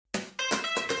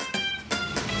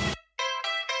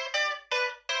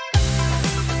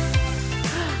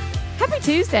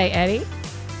Tuesday, Eddie.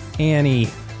 Annie.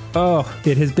 Oh,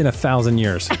 it has been 1,000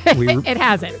 years. It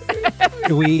hasn't.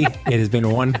 It has been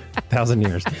 1,000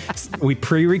 years. We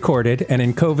pre-recorded, and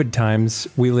in COVID times,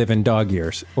 we live in dog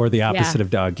years, or the opposite of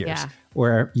dog years,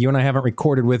 where you and I haven't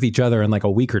recorded with each other in like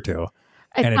a week or two,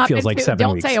 and it feels like 7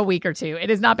 weeks. Don't say a week or two. It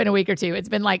has not been a week or two. It's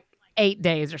been like 8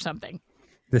 days or something.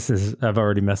 I've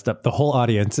already messed up. The whole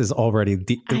audience is already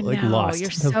lost. You're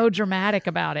so dramatic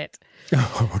about it.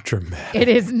 Oh, dramatic. It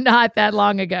is not that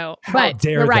long ago. But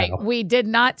you're right. Thou. We did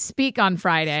not speak on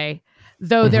Friday,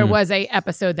 though there was a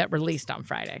episode that released on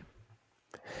Friday.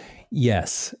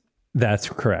 Yes, that's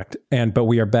correct. But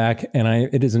we are back, and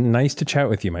it is nice to chat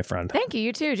with you, my friend. Thank you.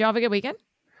 You too. Did you have a good weekend?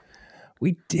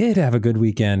 We did have a good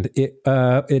weekend. It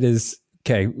is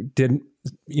okay.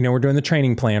 We're doing the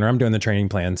training plan, or I'm doing the training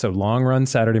plan. So long run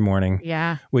Saturday morning,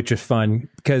 which is fun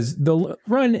because the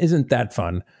run isn't that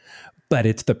fun, but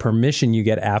it's the permission you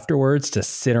get afterwards to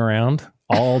sit around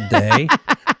all day.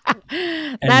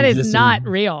 That is not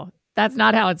real. That's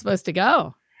not how it's supposed to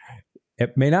go.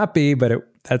 It may not be, but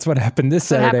that's what happened this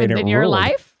Saturday. Happened in your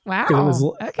life? Wow.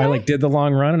 Okay. I did the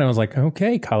long run, and I was like,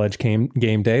 okay, college game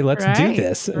day, let's do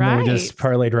this. And then we just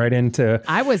parlayed right into.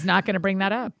 I was not going to bring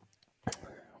that up.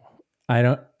 I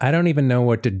don't even know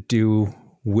what to do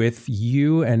with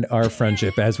you and our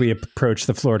friendship as we approach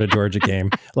the Florida-Georgia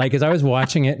game. Like, as I was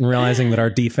watching it and realizing that our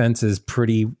defense is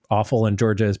pretty awful and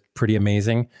Georgia is pretty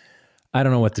amazing, I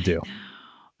don't know what to do.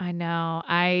 I know.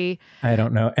 I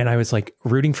don't know. And I was like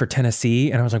rooting for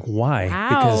Tennessee, and I was like, why?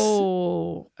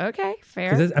 Wow. Okay,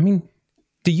 fair.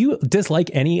 Do you dislike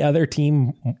any other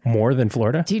team more than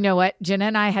Florida? Do you know what? Jenna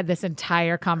and I had this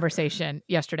entire conversation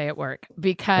yesterday at work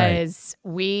because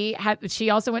she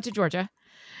also went to Georgia.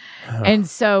 Oh. And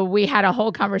so we had a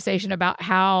whole conversation about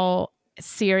how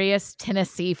serious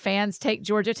Tennessee fans take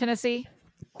Georgia, Tennessee.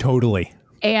 Totally.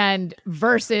 And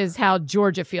versus how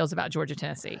Georgia feels about Georgia,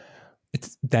 Tennessee.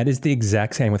 That is the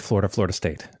exact same with Florida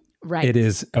State. Right. It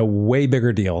is a way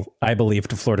bigger deal, I believe,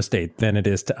 to Florida State than it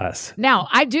is to us. Now,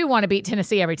 I do want to beat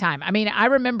Tennessee every time. I mean, I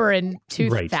remember in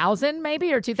 2000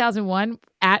 maybe or 2001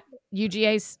 at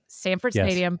UGA's Sanford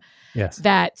Stadium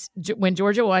that when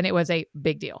Georgia won, it was a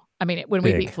big deal. I mean, when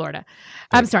we beat Florida.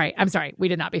 I'm sorry. We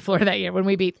did not beat Florida that year. When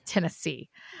we beat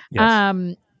Tennessee.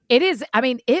 Yes. It is,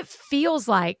 it feels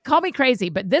like, call me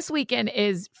crazy, but this weekend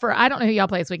is for, I don't know who y'all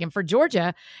play this weekend. For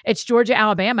Georgia, it's Georgia,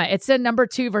 Alabama. It's a number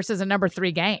 2 versus a number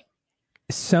 3 game.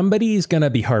 Somebody's going to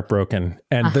be heartbroken,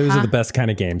 and those are the best kind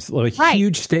of games.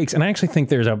 Huge stakes. And I actually think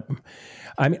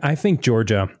I think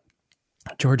Georgia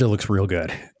looks real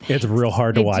good. It's real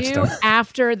hard to watch them.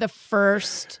 After the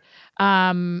first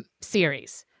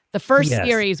series. The first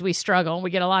series, we struggle. We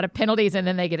get a lot of penalties, and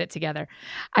then they get it together.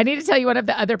 I need to tell you one of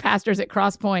the other pastors at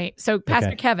Cross Point. So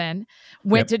Pastor Kevin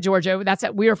went to Georgia.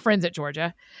 We were friends at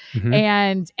Georgia. Mm-hmm.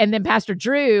 And then Pastor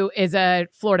Drew is a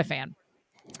Florida fan.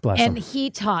 Bless him. He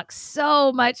talks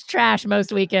so much trash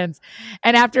most weekends.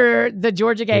 And after the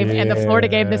Georgia game and the Florida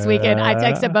game this weekend, I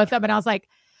texted both of them, and I was like,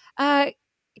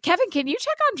 Kevin, can you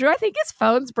check on Drew? I think his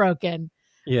phone's broken.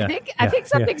 Yeah, I think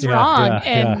something's wrong.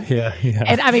 And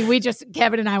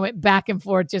Kevin and I went back and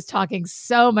forth just talking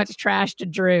so much trash to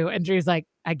Drew. And Drew's like,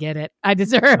 I get it. I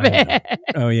deserve it.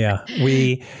 Oh, yeah.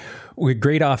 We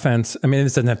great offense. I mean,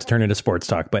 this doesn't have to turn into sports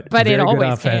talk, but very it always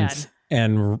good offense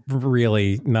and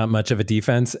really not much of a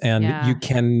defense. And you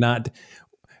cannot,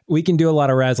 we can do a lot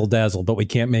of razzle dazzle, but we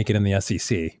can't make it in the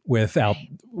SEC without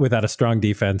a strong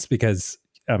defense because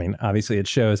obviously it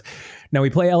shows. Now we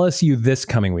play LSU this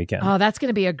coming weekend. Oh, that's going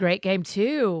to be a great game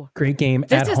too. Great game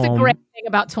at home. This is the great thing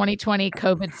about 2020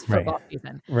 COVID's football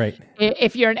season. Right.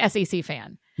 If you're an SEC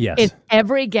fan. Yes.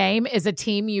 Every game is a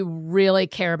team you really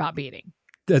care about beating.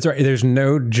 That's right. There's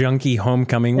no junky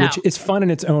homecoming, which is fun in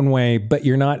its own way, but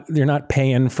you're not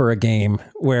paying for a game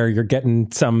where you're getting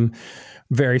some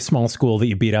very small school that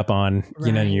you beat up on,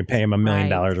 and you pay them $1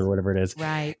 million or whatever it is.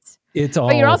 Right.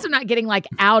 But you're also not getting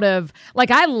out of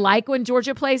I like when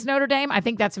Georgia plays Notre Dame. I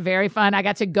think that's very fun. I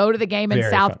got to go to the game in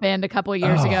South Bend a couple of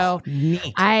years ago. Neat.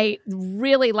 I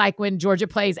really like when Georgia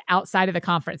plays outside of the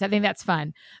conference. I think that's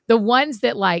fun. The ones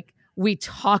that we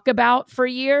talk about for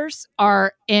years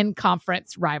are in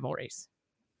conference rivalries.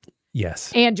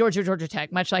 Yes. And Georgia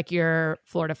Tech, much like your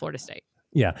Florida State.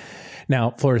 Yeah.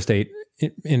 Now, Florida State,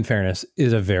 in fairness,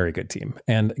 is a very good team.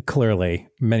 And clearly,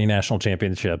 many national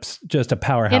championships, just a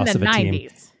powerhouse of a 90s. team.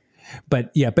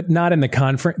 But not in the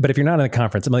conference. But if you're not in the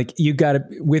conference, you got to,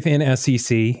 within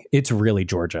SEC, it's really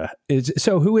Georgia.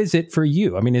 So who is it for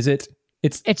you? It's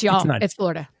y'all. It's it's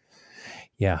Florida.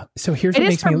 Yeah. So here's what it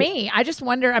makes is for me. I just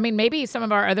wonder, maybe some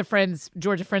of our other friends,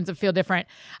 Georgia friends, will feel different.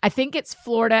 I think it's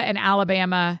Florida and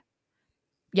Alabama.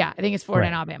 Yeah, I think it's Florida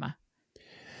and Alabama.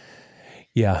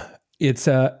 Yeah. It's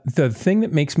the thing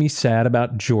that makes me sad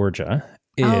about Georgia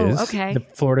is the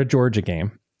Florida-Georgia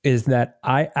game is that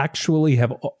I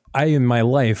in my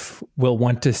life will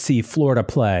want to see Florida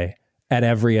play at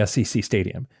every SEC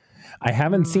stadium. I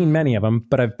haven't seen many of them,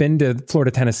 but I've been to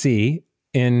Florida, Tennessee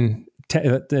in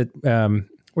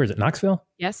where is it? Knoxville?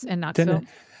 Yes, in Knoxville.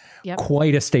 Yep.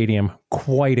 Quite a stadium,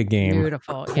 quite a game.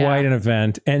 Beautiful. Quite an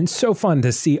event. And so fun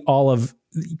to see all of,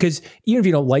 because even if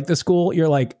you don't like the school, you're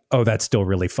like, oh, that's still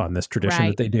really fun, this tradition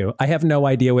that they do. I have no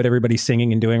idea what everybody's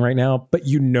singing and doing right now, but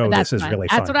this is really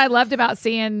fun. That's what I loved about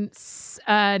seeing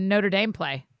Notre Dame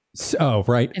play. Oh,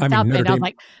 right. I mean, Notre Dame, I was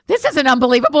like, this is an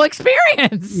unbelievable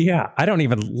experience. Yeah. I don't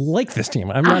even like this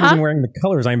team. I'm not even wearing the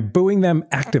colors. I'm booing them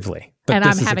actively. And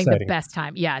I'm having the best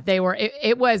time. Yeah, they were.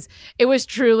 It was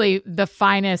truly the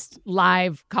finest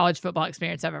live college football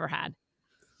experience I've ever had.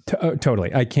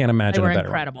 Totally. I can't imagine a better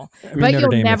incredible. I mean, but Notre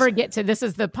Dame never get to, this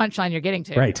is the punchline you're getting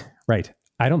to. Right.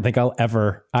 I don't think I'll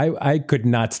ever, I could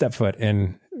not step foot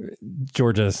in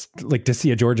Georgia's, like to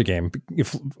see a Georgia game.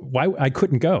 Why I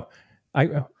couldn't go.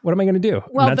 What am I going to do?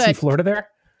 Not see Florida there?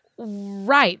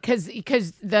 Right, because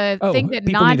the thing that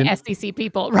non-SEC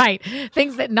people,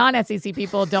 things that non-SEC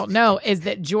people don't know is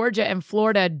that Georgia and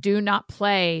Florida do not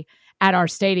play at our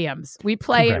stadiums. We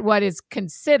play at what is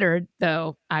considered,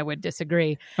 though I would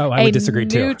disagree, I would disagree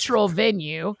too. Neutral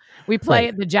venue. We play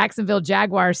at the Jacksonville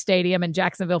Jaguars Stadium in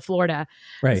Jacksonville, Florida.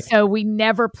 Right. So we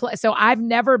never play. So I've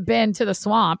never been to the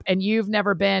Swamp, and you've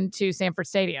never been to Sanford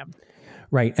Stadium.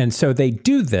 Right. And so they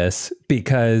do this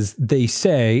because they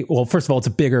say, well, first of all, it's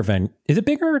a bigger venue. Is it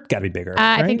bigger? It's got to be bigger.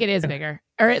 I think it is bigger.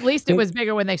 Or at least it was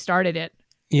bigger when they started it.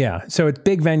 Yeah. So it's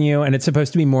big venue and it's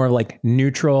supposed to be more like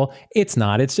neutral. It's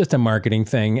not. It's just a marketing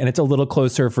thing. And it's a little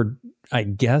closer for, I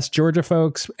guess, Georgia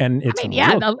folks. And it's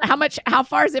how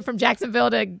far is it from Jacksonville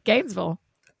to Gainesville?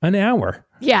 An hour.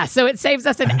 Yeah, so it saves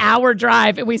us an hour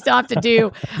drive, and we still have to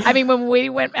do. I mean, when we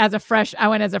went I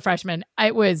went as a freshman.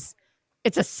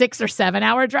 It's a 6 or 7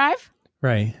 hour drive.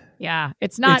 Right. Yeah.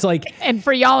 It's not. It's like, and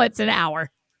for y'all, it's an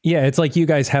hour. Yeah. It's like you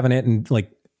guys having it in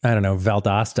like, I don't know,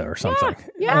 Valdosta or something.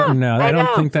 Yeah. No, I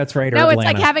don't think that's right. No, it's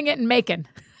like having it in Macon.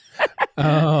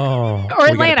 Or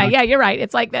Atlanta. Yeah, you're right.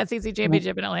 It's like that SEC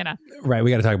championship in Atlanta. Right.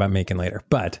 We got to talk about Macon later.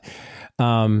 But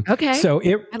okay. So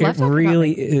it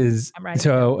really is.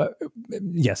 So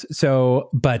yes.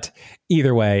 So, but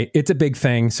either way, it's a big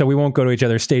thing. So we won't go to each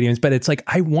other's stadiums, but it's like,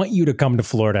 I want you to come to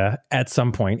Florida at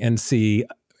some point and see.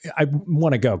 I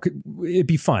want to go. It'd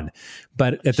be fun.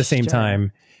 But at the same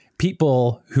time,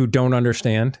 people who don't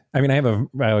understand. I mean, I have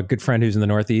a good friend who's in the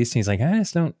Northeast. And he's like,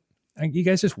 you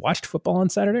guys just watched football on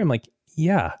Saturday? I'm like,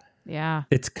 yeah.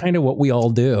 It's kind of what we all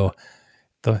do.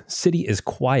 The city is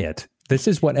quiet. This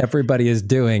is what everybody is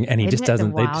doing, and he just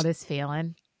doesn't. The wildest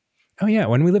feeling. Oh yeah,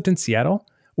 when we lived in Seattle,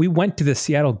 we went to the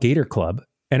Seattle Gator Club,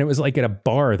 and it was like at a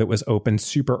bar that was open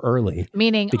super early.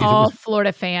 Meaning all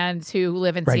Florida fans who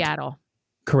live in Seattle.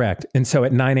 Correct. And so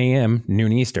at 9 a.m.,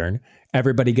 noon Eastern,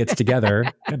 everybody gets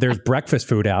together. There's breakfast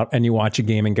food out, and you watch a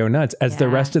game and go nuts. As the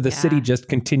rest of the city just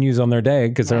continues on their day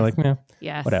because they're like,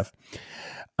 whatever.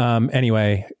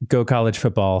 Anyway, go college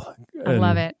football. I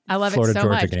love it. I love Florida, it so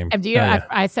Georgia much. Game. And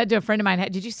I said to a friend of mine,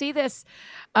 did you see this?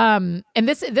 And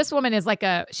this woman is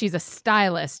she's a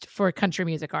stylist for a country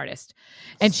music artist,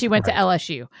 and she went to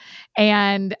LSU.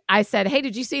 And I said, hey,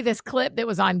 did you see this clip that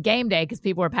was on Game Day? Because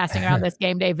people were passing around this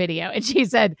Game Day video. And she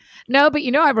said, no, but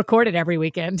I record it every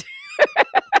weekend.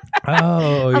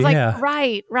 Oh, I was like,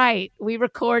 right. We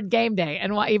record Game Day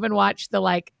and even watch the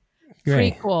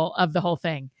prequel of the whole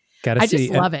thing. I just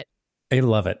love it. I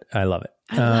love it. I love it.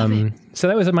 So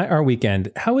that was our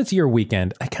weekend. How was your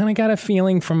weekend? I kind of got a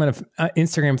feeling from an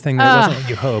Instagram thing that wasn't what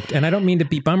you hoped. And I don't mean to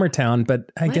be Bummertown,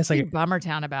 but I guess I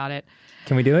Bummertown about it.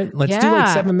 Can we do it? Let's do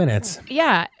 7 minutes.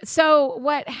 Yeah. So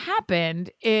what happened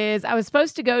is I was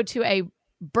supposed to go to a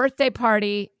birthday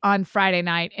party on Friday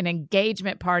night, an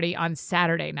engagement party on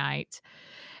Saturday night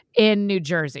in New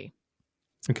Jersey.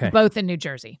 Okay. Both in New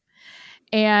Jersey.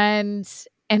 And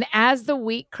as the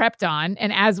week crept on,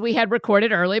 and as we had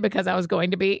recorded early because I was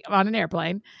going to be on an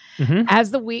airplane,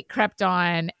 as the week crept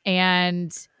on,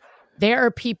 and there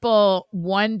are people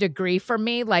 1 degree from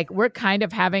me, like we're kind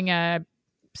of having a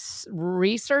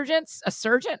resurgence, a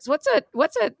surgence. What's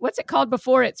it called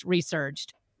before it's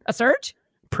resurged? A surge?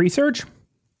 Pre-surge?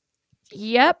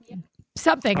 Yep.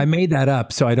 Something. I made that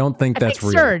up, so I don't think that's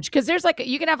real. Surge, because there's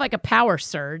you can have a power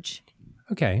surge.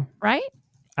 Okay. Right?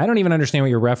 I don't even understand what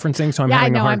you're referencing, so I'm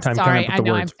having a hard time coming up with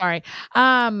the words.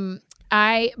 I'm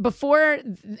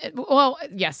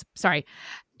sorry.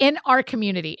 In our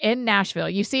community, in Nashville,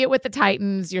 you see it with the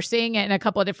Titans. You're seeing it in a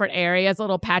couple of different areas,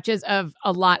 little patches of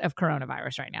a lot of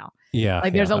coronavirus right now. Yeah.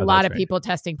 Like there's a lot of people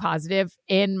testing positive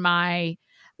in my,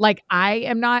 like I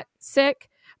am not sick,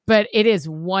 but it is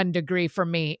 1 degree for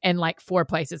me in like 4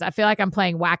 places. I feel like I'm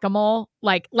playing whack-a-mole,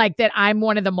 like that I'm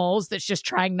one of the moles that's just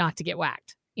trying not to get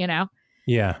whacked, you know?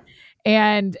 Yeah.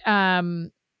 And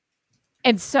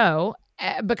so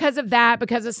because of that,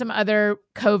 because of some other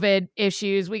COVID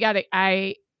issues, we got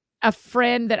a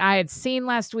friend that I had seen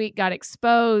last week got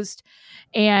exposed,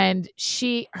 and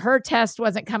her test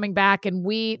wasn't coming back. And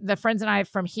the friends and I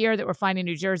from here that were flying in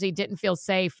New Jersey didn't feel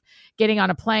safe getting on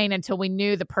a plane until we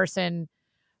knew the person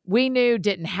we knew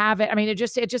didn't have it. I mean, it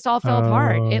just all fell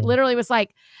apart. It literally was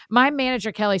like, my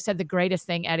manager, Kelly, said the greatest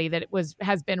thing, Eddie, that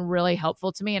has been really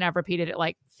helpful to me. And I've repeated it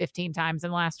like 15 times in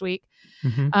the last week.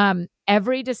 Mm-hmm.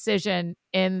 Every decision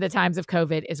in the times of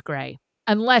COVID is gray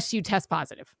unless you test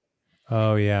positive.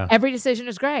 Oh yeah. Every decision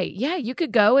is gray. Yeah. You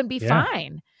could go and be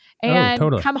fine and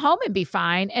totally. Come home and be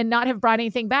fine and not have brought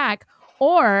anything back.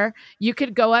 Or you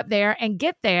could go up there and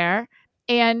get there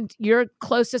and your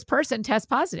closest person tests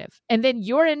positive. And then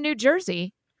you're in New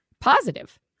Jersey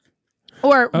positive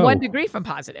or 1 degree from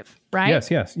positive, right?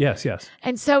 Yes.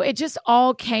 And so it just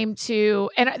all came to,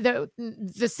 and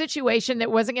the situation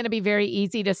that wasn't going to be very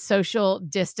easy to social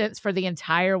distance for the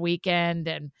entire weekend.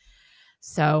 And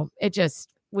so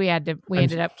we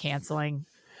ended up canceling.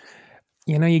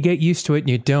 You know, you get used to it and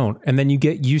you don't. And then you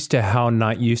get used to how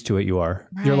not used to it you are.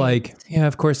 Right. You're like, yeah,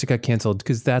 of course it got canceled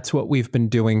because that's what we've been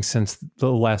doing since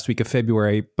the last week of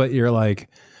February. But you're like,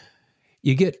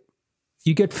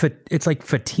 it's like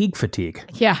fatigue.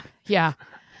 Yeah.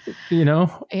 You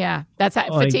know? Yeah. That's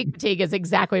how fatigue is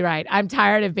exactly right. I'm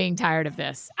tired of being tired of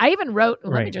this. I even wrote,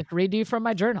 let me just read you from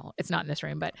my journal. It's not in this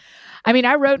room, but I mean,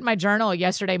 I wrote in my journal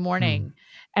yesterday morning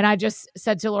and I just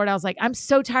said to the Lord, I was like, I'm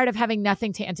so tired of having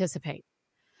nothing to anticipate.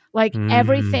 Like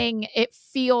everything, it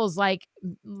feels like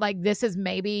this is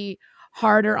maybe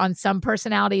harder on some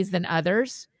personalities than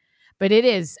others, but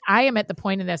I am at the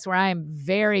point in this where I am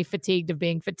very fatigued of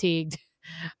being fatigued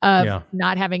of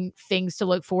not having things to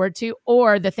look forward to,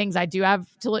 or the things I do have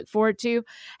to look forward to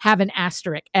have an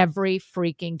asterisk every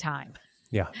freaking time.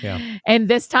 Yeah. And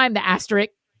this time the asterisk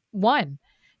won.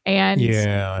 And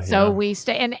so we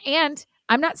stay and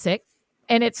I'm not sick.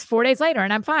 And it's 4 days later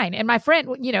and I'm fine. And my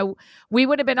friend, you know, we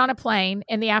would have been on a plane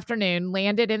in the afternoon,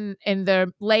 landed in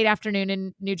the late afternoon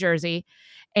in New Jersey.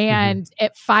 And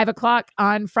at 5:00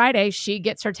 on Friday, she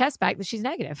gets her test back that she's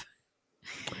negative.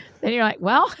 Then you're like,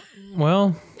 well,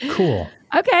 cool.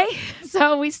 Okay.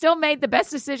 So we still made the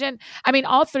best decision. I mean,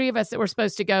 all 3 of us that were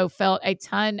supposed to go felt a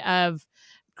ton of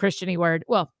Christian-y word,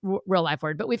 well, real life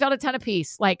word, but we felt a ton of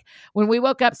peace. Like when we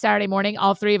woke up Saturday morning,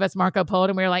 all 3 of us Marco Polo'd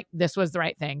and we were like, this was the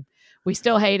right thing. We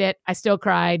still hate it. I still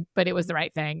cried, but it was the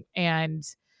right thing. And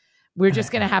we're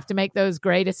just going to have to make those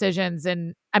gray decisions.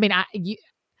 And I mean,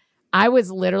 I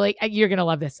was literally, you're going to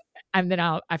love this. And then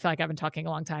I feel like I've been talking a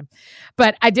long time,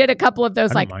 but I did a couple of those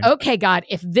okay, God,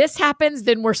 if this happens,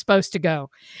 then we're supposed to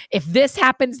go. If this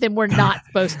happens, then we're not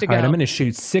supposed to go. All right, I'm going to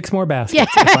shoot 6 more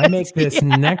baskets if I make this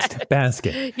next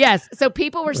basket. Yes. So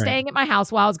people were staying at my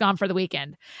house while I was gone for the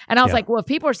weekend. And I was like, well, if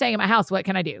people are staying at my house, what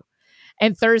can I do?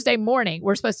 And Thursday morning,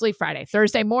 we're supposed to leave Friday.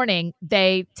 Thursday morning,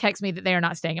 they text me that they are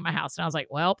not staying at my house. And I was like,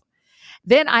 well,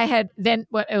 then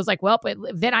it was like, well, but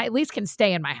then I at least can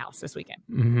stay in my house this weekend.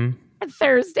 Mm-hmm. And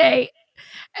Thursday,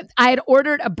 I had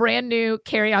ordered a brand new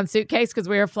carry-on suitcase because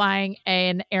we were flying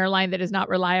an airline that is not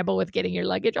reliable with getting your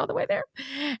luggage all the way there.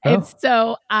 And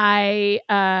so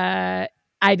I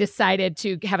decided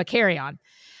to have a carry-on.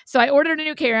 So I ordered a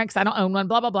new carry-on because I don't own one,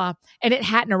 blah, blah, blah. And it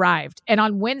hadn't arrived. And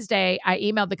on Wednesday, I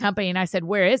emailed the company and I said,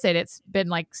 where is it? It's been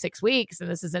like 6 weeks and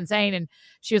this is insane. And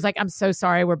she was like, I'm so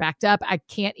sorry. We're backed up. I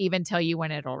can't even tell you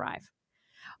when it'll arrive.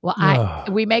 Well,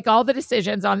 we make all the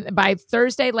decisions by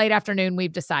Thursday late afternoon.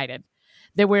 We've decided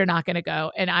that we're not going to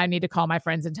go. And I need to call my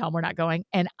friends and tell them we're not going.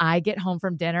 And I get home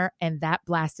from dinner and that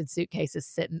blasted suitcase is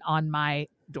sitting on my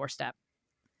doorstep.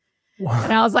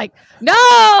 And I was like, no,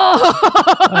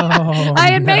 I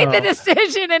had made the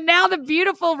decision and now the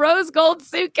beautiful rose gold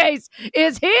suitcase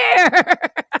is here.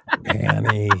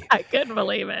 Annie. I couldn't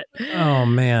believe it. Oh,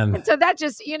 man. And so that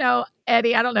just,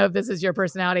 Eddie, I don't know if this is your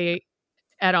personality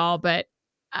at all, but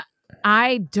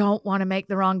I don't want to make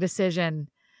the wrong decision.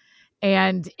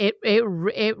 And it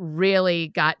really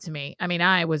got to me. I mean,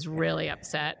 I was really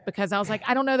upset because I was like,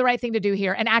 I don't know the right thing to do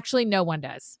here. And actually no one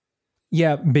does.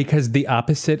 Yeah, because the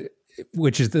opposite,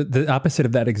 which is the opposite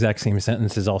of that exact same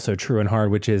sentence is also true and hard,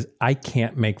 which is I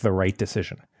can't make the right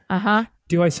decision. Uh-huh.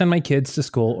 Do I send my kids to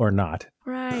school or not?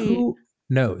 Right. Who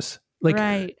knows?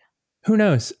 Right. Who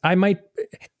knows?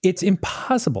 It's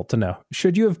impossible to know.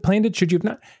 Should you have planned it? Should you have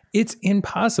not? It's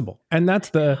impossible. And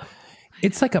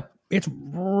it's like it's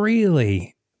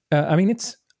really,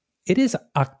 it is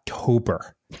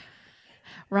October.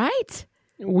 Right.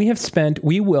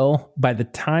 We will, by the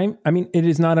time, it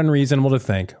is not unreasonable to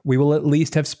think we will at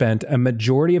least have spent a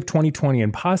majority of 2020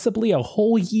 and possibly a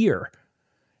whole year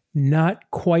not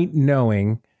quite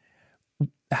knowing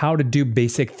how to do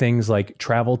basic things like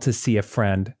travel to see a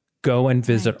friend, go and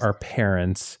visit our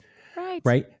parents.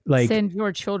 Right. Like send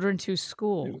your children to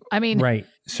school. Right.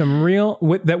 Some real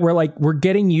that we're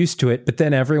getting used to it. But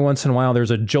then every once in a while,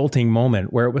 there's a jolting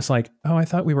moment where it was like, oh, I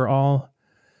thought we were all,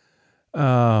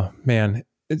 oh man,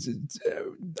 it's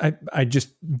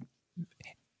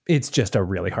just a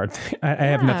really hard thing. I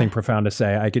have nothing profound to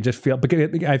say. I could just feel,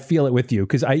 because I feel it with you.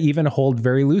 Cause I even hold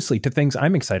very loosely to things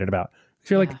I'm excited about.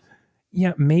 So you're like,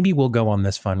 yeah, maybe we'll go on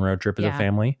this fun road trip as a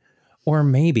family, or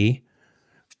maybe,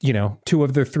 2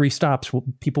 of the 3 stops,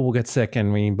 people will get sick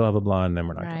and we blah, blah, blah. And then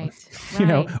we're not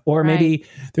going, or maybe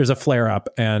there's a flare up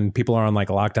and people are on like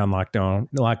a lockdown,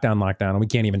 and we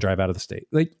can't even drive out of the state.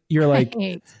 Like you're like,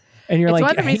 and you're it's like,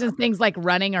 one of the reasons things like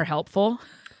running are helpful.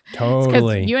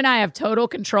 Totally. You and I have total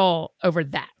control over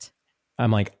that.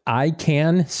 I'm like, I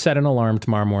can set an alarm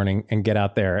tomorrow morning and get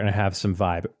out there and have some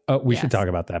vibe. Oh, we should talk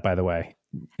about that, by the way.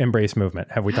 Embrace Movement.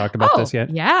 Have we talked about this yet?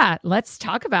 Yeah, let's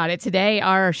talk about it. Today,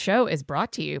 our show is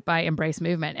brought to you by Embrace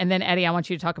Movement. And then, Eddie, I want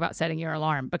you to talk about setting your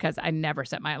alarm, because I never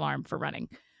set my alarm for running,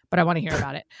 but I want to hear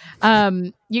about it.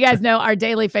 You guys know our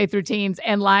daily faith routines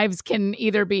and lives can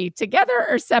either be together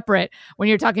or separate when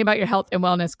you're talking about your health and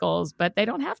wellness goals, but they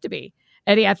don't have to be.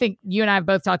 Eddie, I think you and I have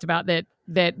both talked about that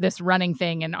this running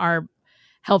thing and our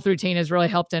health routine has really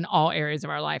helped in all areas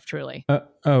of our life, truly.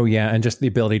 Oh, yeah. And just the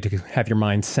ability to have your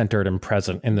mind centered and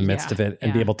present in the midst of it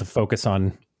and be able to focus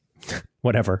on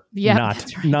whatever,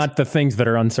 not the things that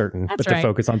are uncertain, but to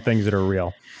focus on things that are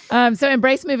real. So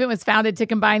Embrace Movement was founded to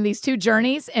combine these 2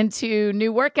 journeys into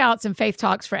new workouts and faith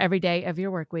talks for every day of your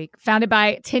work week. Founded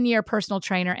by 10-year personal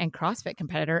trainer and CrossFit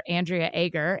competitor Andrea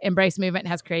Ager, Embrace Movement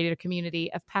has created a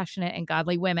community of passionate and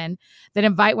godly women that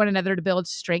invite one another to build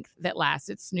strength that lasts.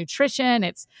 It's nutrition.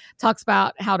 It's talks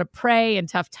about how to pray in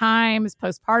tough times,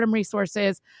 postpartum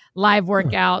resources, live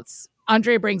workouts.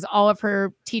 Andrea brings all of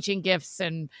her teaching gifts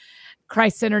and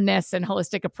Christ-centeredness and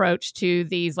holistic approach to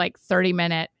these like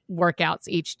 30-minute workouts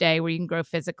each day where you can grow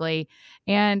physically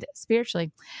and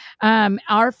spiritually.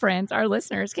 Our friends, our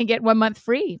listeners can get 1 month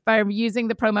free by using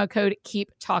the promo code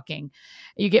Keep Talking.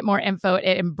 You get more info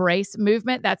at Embrace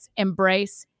Movement. That's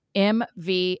Embrace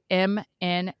MVMNT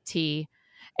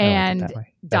and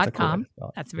 .com.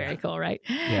 That's very cool, right?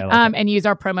 Yeah, and use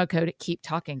our promo code Keep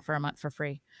Talking for a month for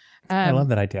free. I love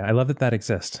that idea. I love that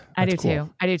exists. I do too.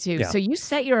 Yeah. So you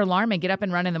set your alarm and get up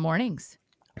and run in the mornings?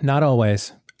 Not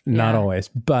always,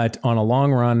 but on a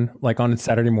long run, like on a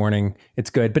Saturday morning, it's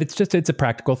good. But it's a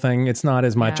practical thing. It's not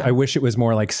as much. I wish it was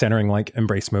more like centering like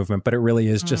Embrace Movement, but it really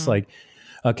is just like,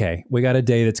 okay, we got a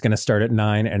day that's going to start at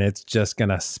 9 and it's just going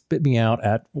to spit me out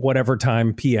at whatever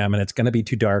time PM and it's going to be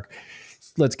too dark.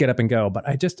 Let's get up and go. But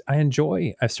I've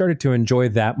started to enjoy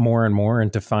that more and more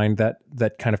and to find that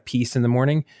kind of peace in the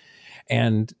morning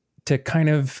and to kind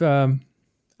of,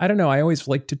 I don't know, I always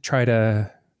like to try to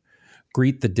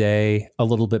greet the day a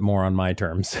little bit more on my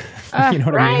terms. You know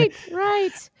what I mean?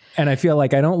 Right. And I feel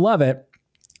like I don't love it.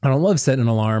 I don't love setting an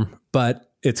alarm,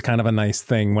 but it's kind of a nice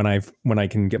thing when I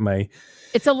can get my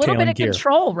It's a little bit of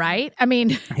control, right? I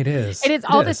mean, it is. It is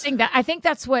all this thing that I think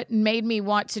that's what made me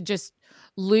want to just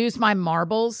lose my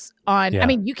marbles on. I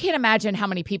mean, you can't imagine how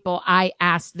many people I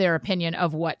asked their opinion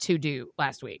of what to do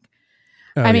last week.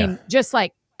 I mean,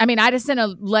 I just sent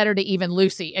a letter to even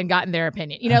Lucy and gotten their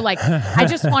opinion. I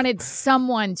just wanted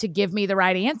someone to give me the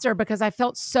right answer because I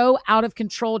felt so out of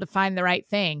control to find the right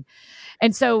thing.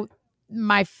 And so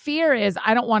my fear is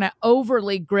I don't want to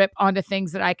overly grip onto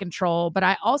things that I control, but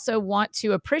I also want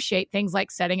to appreciate things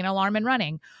like setting an alarm and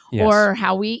running, or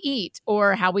how we eat,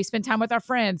 or how we spend time with our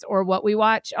friends, or what we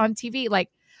watch on TV. Like,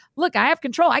 look, I have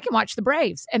control. I can watch the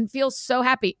Braves and feel so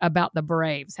happy about the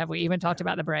Braves. Have we even talked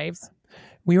about the Braves?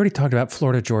 We already talked about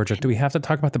Florida, Georgia. Do we have to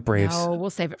talk about the Braves? No, we'll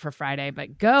save it for Friday,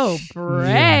 but go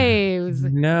Braves. Yeah.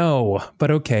 No,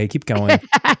 but okay, keep going.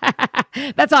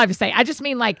 That's all I have to say. I just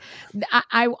mean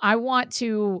I want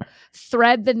to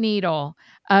thread the needle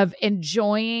of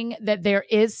enjoying that there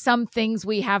is some things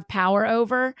we have power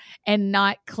over and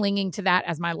not clinging to that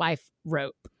as my life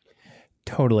rope.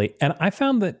 Totally. And I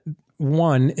found that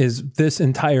one is this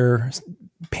entire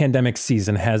pandemic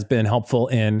season has been helpful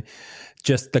in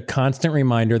just the constant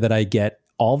reminder that I get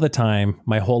all the time,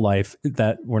 my whole life,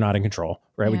 that we're not in control,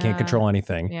 right? We can't control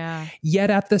anything. Yeah.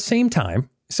 Yet at the same time,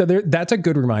 So that's a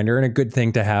good reminder and a good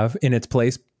thing to have in its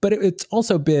place. But it's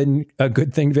also been a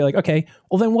good thing to be like, okay,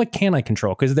 well then what can I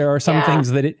control? Because there are some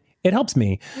things that it helps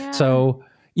me. Yeah. So,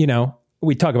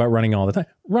 we talk about running all the time.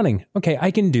 Running, okay, I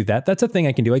can do that. That's a thing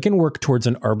I can do. I can work towards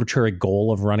an arbitrary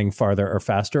goal of running farther or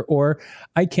faster, or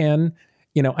I can,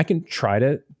 I can try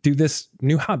to do this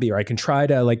new hobby, or I can try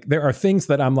to there are things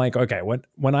that I'm like, okay,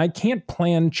 when I can't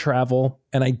plan travel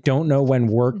and I don't know when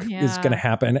work is going to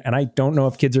happen and I don't know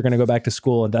if kids are going to go back to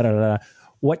school and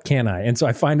what can I? And so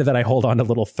I find that I hold on to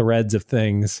little threads of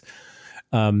things,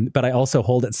 but I also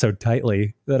hold it so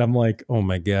tightly that I'm like, oh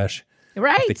my gosh.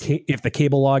 Right. If the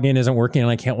cable login isn't working and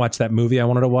I can't watch that movie I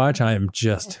wanted to watch, I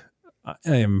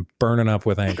am burning up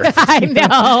with anger.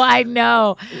 I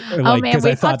know. Oh man,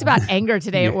 we talked about anger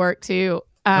today at work too.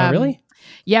 Oh, really?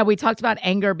 Yeah, we talked about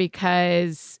anger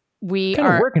because what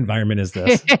kind of work environment is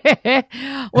this?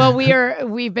 Well,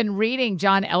 we've been reading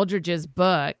John Eldridge's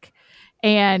book,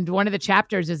 and one of the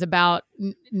chapters is about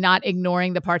not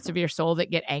ignoring the parts of your soul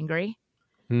that get angry.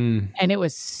 And it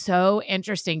was so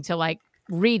interesting to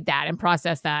read that and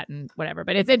process that and whatever.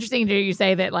 But it's interesting to hear you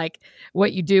say that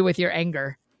what you do with your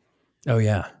anger. Oh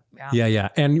yeah.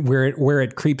 And where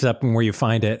it creeps up and where you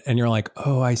find it and you're like,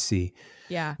 oh, I see.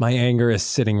 Yeah. My anger is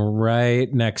sitting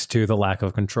right next to the lack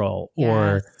of control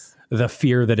or the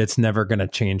fear that it's never going to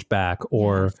change back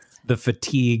or the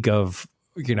fatigue of,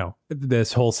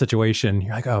 this whole situation.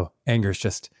 You're like, oh, anger's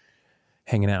just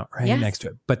hanging out right next to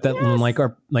it. But that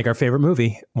like our favorite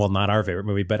movie, well, not our favorite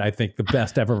movie, but I think the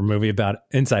best ever movie about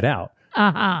Inside Out.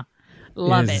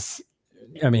 Love it.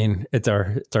 I mean, it's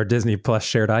our Disney Plus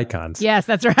shared icons. Yes,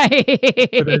 that's right.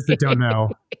 For those that don't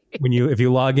know, if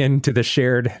you log into the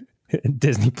shared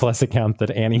Disney Plus account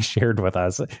that Annie shared with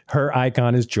us, her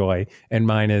icon is joy and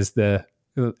mine is the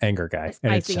anger guy. The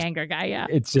spicy anger guy, yeah.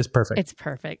 It's just perfect. It's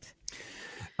perfect.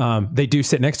 They do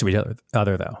sit next to each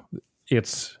other though.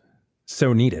 It's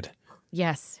so needed.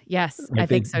 Yes. I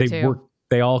think so too.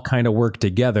 They all kind of work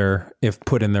together if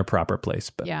put in their proper place.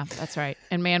 But yeah, that's right.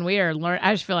 And man,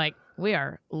 I just feel like we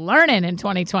are learning in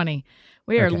 2020.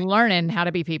 We are learning how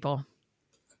to be people.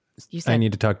 You said I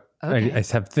need to talk. Okay. I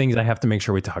have things I have to make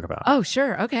sure we talk about. Oh,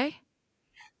 sure. Okay.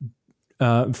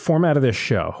 Format of this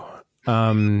show.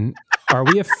 Are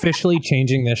we officially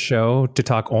changing this show to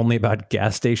talk only about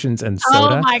gas stations and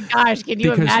soda? Oh my gosh. Can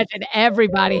you imagine?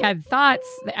 Everybody had thoughts.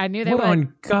 I knew they would. What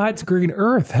on God's green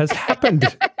earth has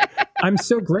happened? I'm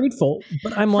so grateful,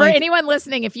 but For anyone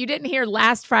listening, if you didn't hear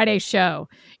last Friday's show,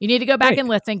 you need to go back and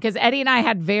listen because Eddie and I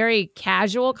had very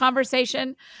casual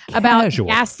conversation about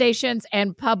gas stations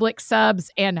and public subs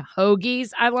and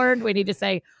hoagies. I learned we need to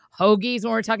say hoagies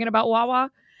when we're talking about Wawa.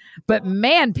 But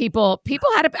man, people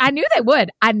had I knew they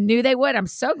would. I'm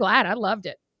so glad. I loved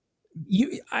it.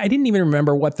 I didn't even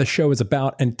remember what the show was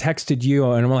about and texted you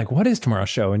and I'm like, what is tomorrow's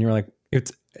show? And you're like,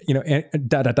 it's,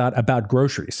 about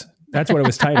groceries. That's what it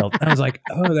was titled. And I was like,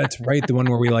 oh, that's right. The one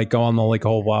where we go on the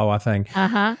whole Wawa thing.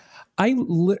 Uh-huh.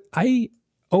 I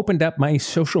opened up my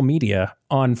social media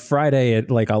on Friday at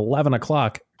 11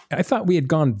 o'clock. I thought we had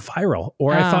gone viral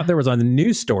or I thought there was a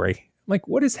news story. Like,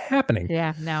 what is happening?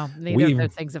 Yeah, no, neither of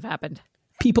those things have happened.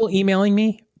 People emailing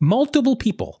me, multiple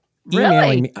people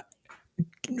emailing me,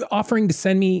 offering to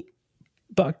send me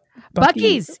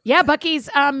Buc-ee's. Yeah, Buc-ee's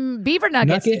beaver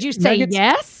nuggets. Did you say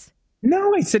yes?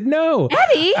 No, I said no.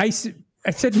 Eddie? I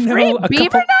said no. Free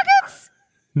beaver nuggets?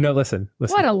 No, listen.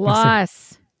 What a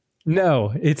loss.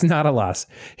 No, it's not a loss.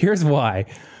 Here's why.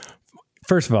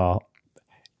 First of all,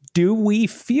 do we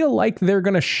feel like they're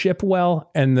going to ship well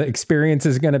and the experience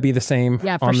is going to be the same?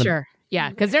 Yeah, for sure. Yeah,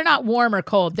 because they're not warm or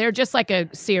cold. They're just like a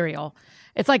cereal.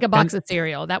 It's like a box of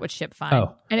cereal. That would ship fine.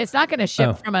 Oh. And it's not going to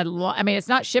ship from it's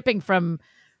not shipping from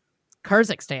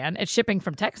Kazakhstan. It's shipping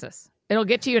from Texas. It'll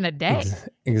get to you in a day.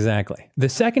 Exactly. The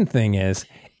second thing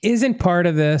isn't part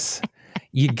of this.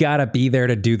 You got to be there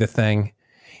to do the thing.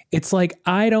 It's like,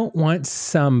 I don't want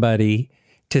somebody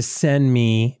to send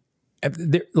me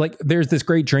there's this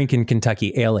great drink in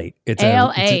Kentucky, Ale 8. It's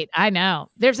Ale 8. I know.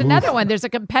 There's another one. There's a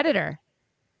competitor.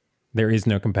 There is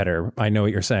no competitor. I know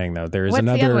what you're saying though. There is What's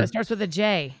another. The other one? It starts with a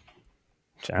J.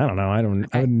 I don't know. I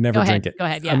would never drink it. Go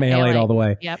ahead. Yeah. I'm Ale 8 all the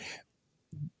way. Yep.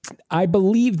 I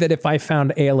believe that if I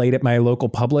found Ale 8 at my local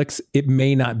Publix, it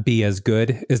may not be as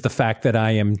good as the fact that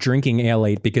I am drinking Ale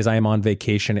 8 because I am on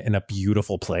vacation in a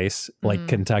beautiful place like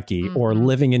Kentucky or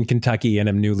living in Kentucky and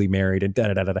am newly married and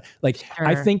Sure.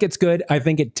 I think it's good. I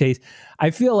think it tastes. I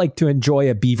feel like to enjoy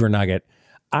a beaver nugget,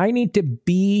 I need to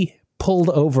be pulled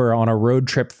over on a road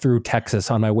trip through Texas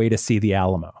on my way to see the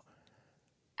Alamo.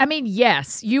 I mean,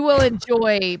 yes, you will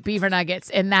enjoy beaver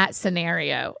nuggets in that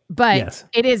scenario, but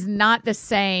it is not the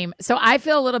same. So I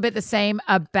feel a little bit the same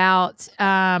about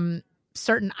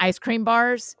certain ice cream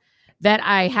bars that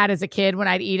I had as a kid when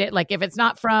I'd eat it. Like if it's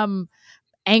not from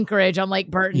Anchorage on Lake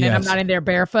Burton and I'm not in there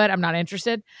barefoot, I'm not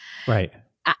interested. Right.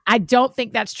 I don't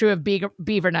think that's true of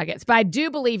beaver nuggets, but I do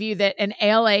believe you that an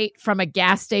Ale-8 from a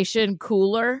gas station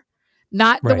cooler,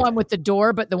 not the one with the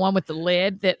door, but the one with the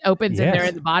lid that opens in there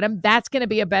at the bottom, that's going to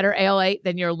be a better Ale-8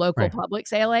 than your local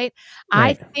Publix Ale-8.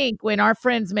 I think when our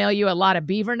friends mail you a lot of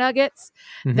beaver nuggets,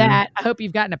 that I hope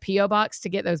you've gotten a P.O. box to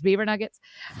get those beaver nuggets.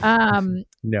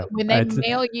 No, when they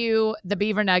mail you the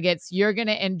beaver nuggets, you're going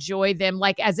to enjoy them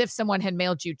like as if someone had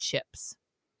mailed you chips.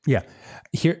 Yeah.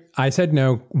 Here, I said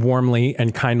no warmly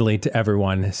and kindly to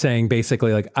everyone, saying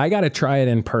basically like, I got to try it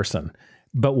in person.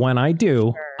 But when I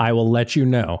do, I will let you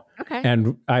know. Okay.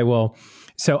 And I will.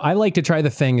 So I like to try the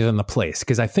things in the place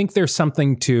because I think there's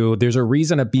a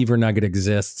reason a beaver nugget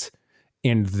exists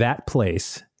in that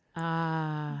place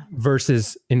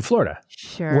versus in Florida.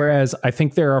 Sure. Whereas I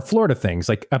think there are Florida things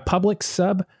like a Publix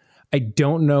sub, I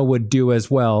don't know would do as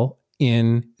well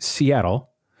in Seattle.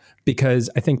 Because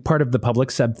I think part of the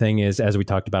Publix sub thing is, as we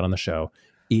talked about on the show,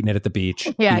 eating it at the beach,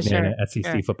 eating it at an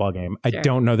SEC football game. I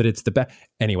don't know that it's the best.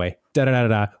 Anyway,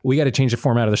 we got to change the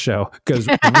format of the show because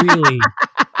really,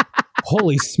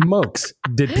 holy smokes,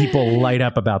 did people light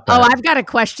up about that? Oh, I've got a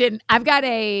question. I've got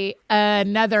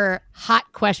another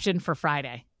hot question for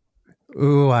Friday.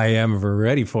 Ooh, I am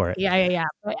ready for it. Yeah.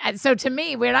 So to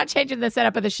me, we're not changing the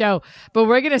setup of the show, but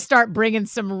we're going to start bringing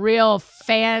some real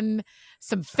fan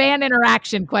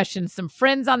interaction questions, some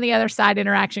friends on the other side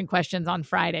interaction questions on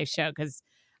Friday's show. Cause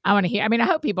I want to hear, I mean, I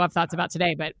hope people have thoughts about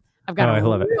today, but I've got a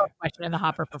real question in the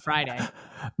hopper for Friday.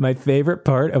 My favorite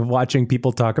part of watching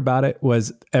people talk about it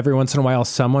was every once in a while,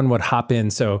 someone would hop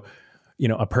in. So,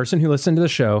 a person who listened to the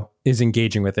show is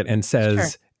engaging with it and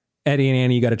says, Eddie and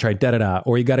Annie, you got to try da-da-da,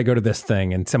 or you got to go to this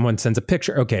thing. And someone sends a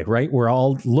picture. Okay, right? We're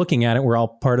all looking at it. We're all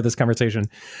part of this conversation.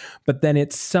 But then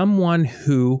it's someone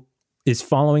who is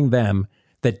following them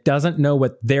that doesn't know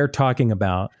what they're talking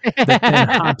about, that then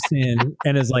hops in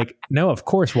and is like, no, of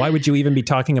course. Why would you even be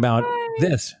talking about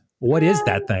this? What is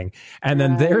that thing? And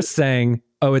then they're saying,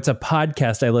 oh, it's a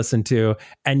podcast I listen to.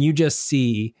 And you just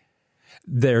see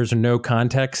there's no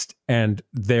context and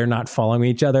they're not following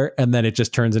each other. And then it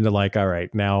just turns into like, all right,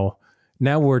 now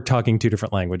we're talking two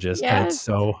different languages. Yes. And it's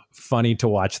so funny to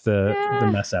watch the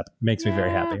mess up. Makes me very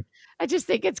happy. I just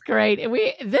think it's great. And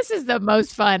this is the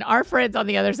most fun. Our friends on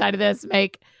the other side of this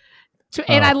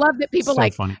and I love that people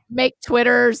make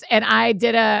Twitters. And I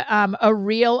did a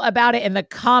reel about it, and the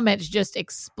comments just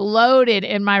exploded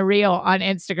in my reel on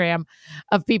Instagram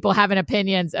of people having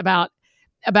opinions about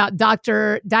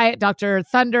Diet Dr.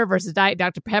 Thunder versus Diet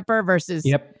Dr. Pepper versus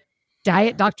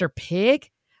Diet Dr.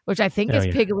 Pig, which I think is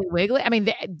Piggly Wiggly. I mean,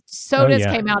 the sodas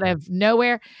came out of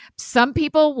nowhere. Some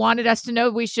people wanted us to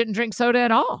know we shouldn't drink soda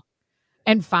at all.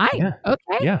 And fine. Yeah.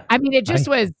 Okay. Yeah. I mean, it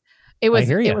was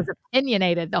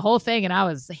opinionated, the whole thing. And I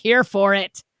was here for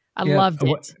it. I loved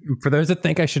it. For those that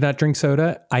think I should not drink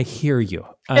soda, I hear you.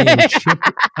 I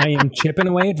am chipping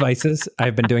away at vices.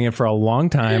 I've been doing it for a long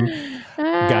time.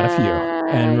 Got a few.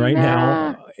 And right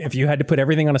now, if you had to put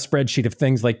everything on a spreadsheet of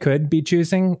things like could be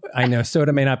choosing, I know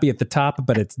soda may not be at the top,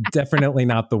 but it's definitely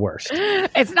not the worst.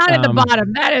 It's not at the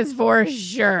bottom. That is for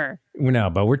sure. No,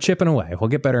 but we're chipping away. We'll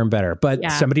get better and better. But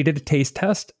somebody did a taste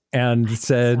test and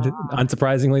said,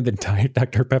 unsurprisingly, that Diet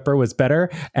Dr. Pepper was better.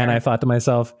 And I thought to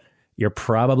myself, you're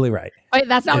probably right. Wait,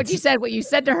 that's not what you said. What you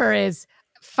said to her is,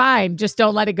 fine, just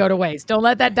don't let it go to waste. Don't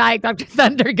let that Diet Dr.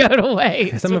 Thunder go to waste.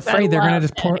 Because I'm afraid they're going to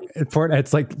just pour it.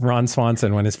 It's like Ron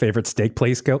Swanson when his favorite steak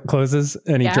place closes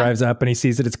and he drives up and he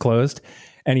sees that it's closed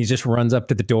and he just runs up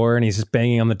to the door and he's just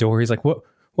banging on the door. He's like, what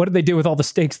did they do with all the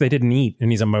steaks they didn't eat?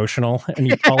 And he's emotional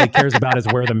and all he cares about is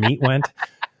where the meat went.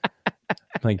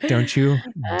 Like, don't you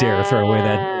dare throw away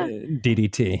that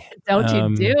DDT. Don't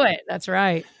you do it. That's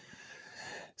right.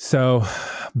 So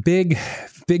big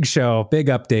show, big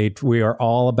update. We are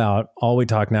all we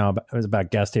talk now about is about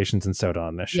gas stations and soda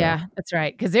on this show. Yeah, that's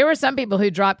right. Because there were some people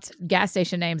who dropped gas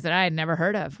station names that I had never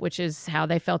heard of, which is how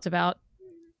they felt about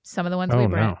some of the ones we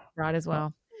brought as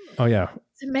well. Oh yeah.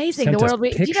 It's amazing. The world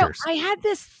I had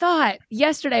this thought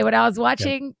yesterday when I was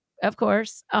watching, of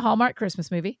course, a Hallmark Christmas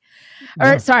movie.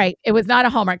 Or sorry, it was not a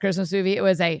Hallmark Christmas movie. It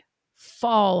was a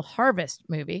fall harvest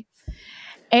movie.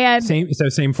 And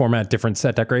same format, different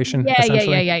set decoration.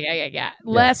 Yeah.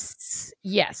 Less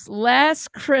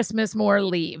Christmas, more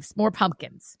leaves, more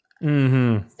pumpkins.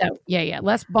 Mm-hmm. So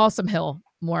less Balsam Hill,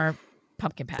 more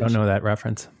pumpkin patch. Don't know that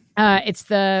reference. It's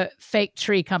the fake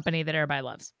tree company that everybody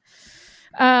loves.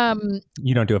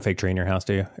 You don't do a fake tree in your house,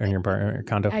 do you? Or in your apartment or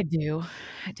condo? I do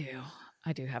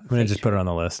have. I'm gonna just put it on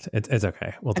the list. It's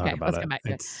okay. We'll talk about it.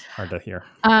 It's hard to hear.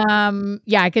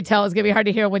 Yeah, I could tell it's gonna be hard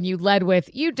to hear when you led with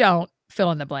 "you don't fill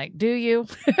in the blank," do you?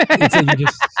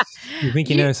 You think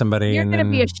you know somebody, you're gonna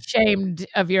be ashamed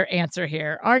of your answer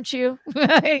here, aren't you?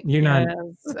 You're not.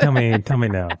 Tell me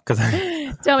no, because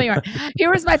tell me more.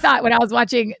 Here was my thought when I was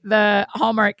watching the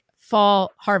Hallmark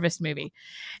Fall Harvest movie.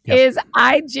 Yep. Is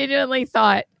I genuinely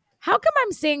thought, how come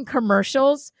I'm seeing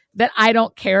commercials that I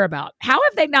don't care about? How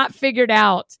have they not figured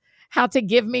out how to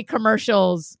give me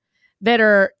commercials that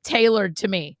are tailored to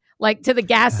me, like to the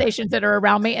gas stations that are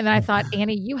around me? And then I thought,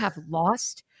 Annie, you have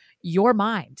lost your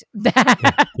mind. This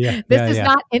is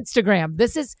not Instagram.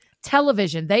 This is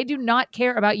television. They do not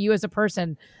care about you as a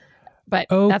person. But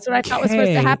that's what I thought was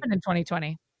supposed to happen in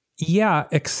 2020. Yeah,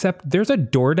 except there's a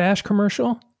DoorDash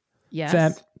commercial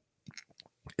that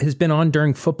has been on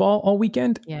during football all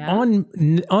weekend on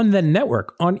the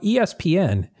network, on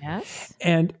ESPN. Yes.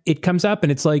 And it comes up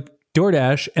and it's like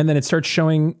DoorDash, and then it starts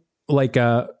showing like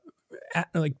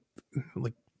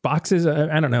boxes,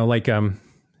 I don't know, like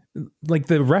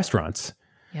the restaurants.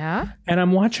 Yeah. And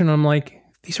I'm watching, I'm like,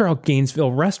 these are all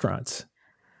Gainesville restaurants.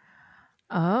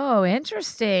 Oh,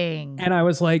 interesting. And I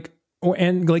was like,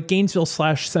 and like Gainesville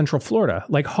 / Central Florida,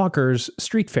 like Hawker's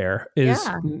Street Fair is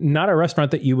not a restaurant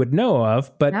that you would know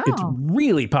of, but it's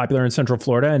really popular in Central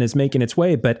Florida and is making its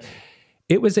way. But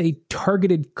it was a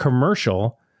targeted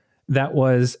commercial that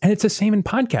was, and it's the same in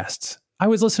podcasts. I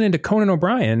was listening to Conan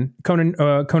O'Brien,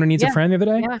 Conan Needs a Friend the other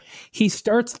day. Yeah. He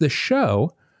starts the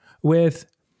show with,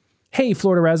 "Hey,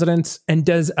 Florida residents," and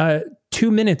does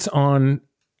 2 minutes on,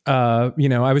 I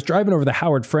was driving over the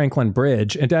Howard Franklin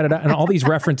Bridge and and all these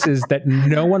references that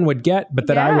no one would get, but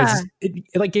that it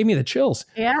like gave me the chills.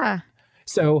 Yeah.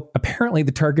 So apparently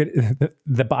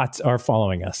the bots are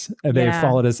following us. They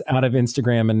followed us out of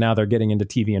Instagram and now they're getting into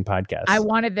TV and podcasts. I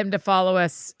wanted them to follow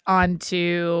us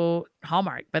onto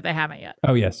Hallmark, but they haven't yet.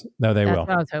 Oh, yes. No, they will. That's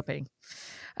what I was hoping.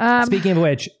 Speaking of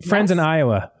which, friends in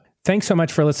Iowa, thanks so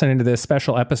much for listening to this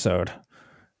special episode.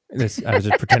 I was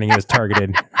just pretending it was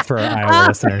targeted for our Iowa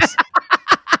listeners.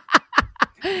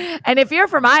 And if you're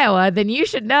from Iowa, then you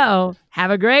should know. Have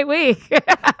a great week.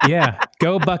 Yeah.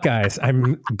 Go Buckeyes.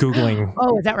 I'm Googling.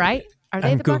 Oh, is that right? Are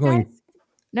they the Buckeyes?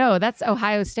 No, that's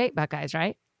Ohio State Buckeyes,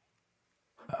 right?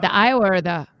 The Iowa or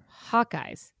the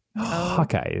Hawkeyes?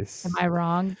 Hawkeyes. Am I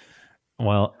wrong?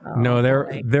 Well, no,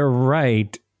 they're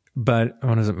right. But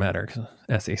what does it matter?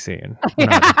 SEC and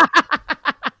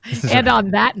and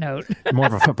on that note, more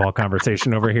of a football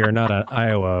conversation over here, not an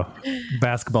Iowa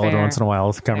basketball every once in a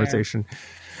while conversation.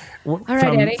 All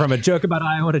right, from a joke about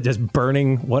Iowa to just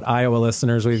burning what Iowa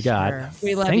listeners we've got. Sure.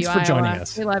 We love Thanks you, for Iowa. joining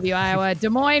us. We love you, Iowa. Des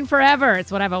Moines forever.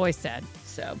 It's what I've always said.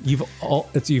 So you've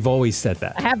always said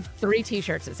that. I have 3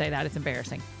 T-shirts that say that. It's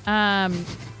embarrassing. All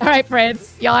right,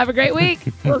 friends. Y'all have a great week.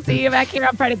 We'll see you back here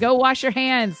on Friday. Go wash your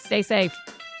hands. Stay safe.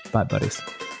 Bye, buddies.